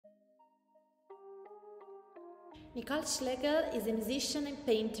Nicole Schlegel is a musician and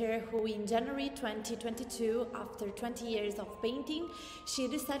painter who in January 2022, after 20 years of painting, she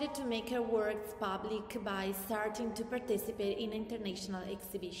decided to make her works public by starting to participate in international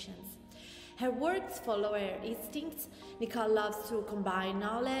exhibitions. Her works follow her instincts. Nicole loves to combine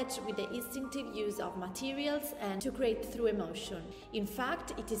knowledge with the instinctive use of materials and to create through emotion. In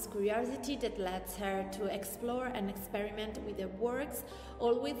fact, it is curiosity that lets her to explore and experiment with her works,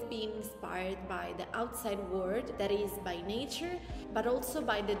 always being inspired by the outside world, that is, by nature, but also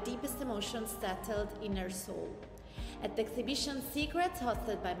by the deepest emotions settled in her soul. At the exhibition Secrets,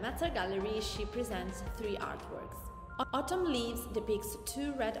 hosted by M.A.D.S Gallery, she presents 3 artworks. Autumn Leaves depicts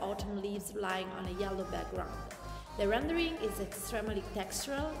 2 red autumn leaves lying on a yellow background. The rendering is extremely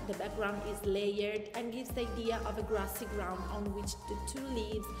textural, the background is layered and gives the idea of a grassy ground on which the 2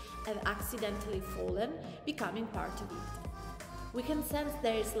 leaves have accidentally fallen, becoming part of it. We can sense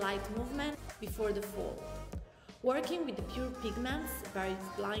there is light movement before the fall. Working with the pure pigments, various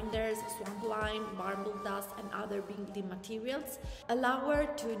blinders, swampline, marble dust and other building materials allow her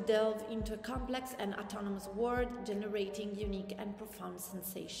to delve into a complex and autonomous world, generating unique and profound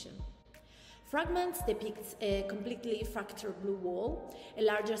sensation. Fragments depicts a completely fractured blue wall. A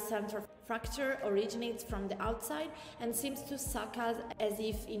larger central fracture originates from the outside and seems to suck us as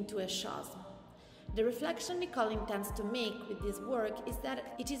if into a chasm. The reflection Nicole intends to make with this work is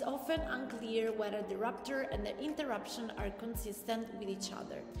that it is often unclear whether the rupture and the interruption are consistent with each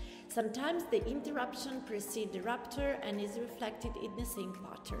other. Sometimes the interruption precedes the rupture and is reflected in the same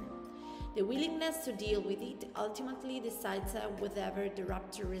pattern. The willingness to deal with it ultimately decides whether the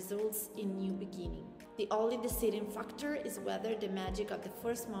rupture results in new beginning. The only deciding factor is whether the magic of the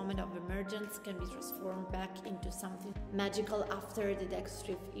first moment of emergence can be transformed back into something magical after the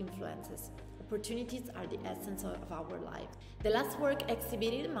destructive influences. Opportunities are the essence of our life. The last work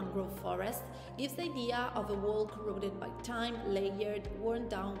exhibited, Mangrove Forest, gives the idea of a wall corroded by time, layered, worn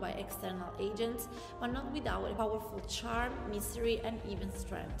down by external agents, but not without a powerful charm, mystery, and even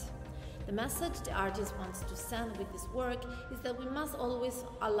strength. The message the artist wants to send with this work is that we must always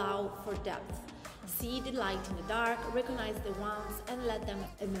allow for depth. See the light in the dark, recognize the ones, and let them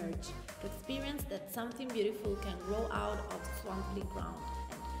emerge, to experience that something beautiful can grow out of swampy ground.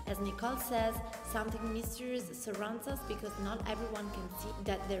 As Nicole says, something mysterious surrounds us because not everyone can see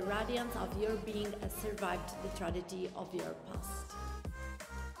that the radiance of your being has survived the tragedy of your past.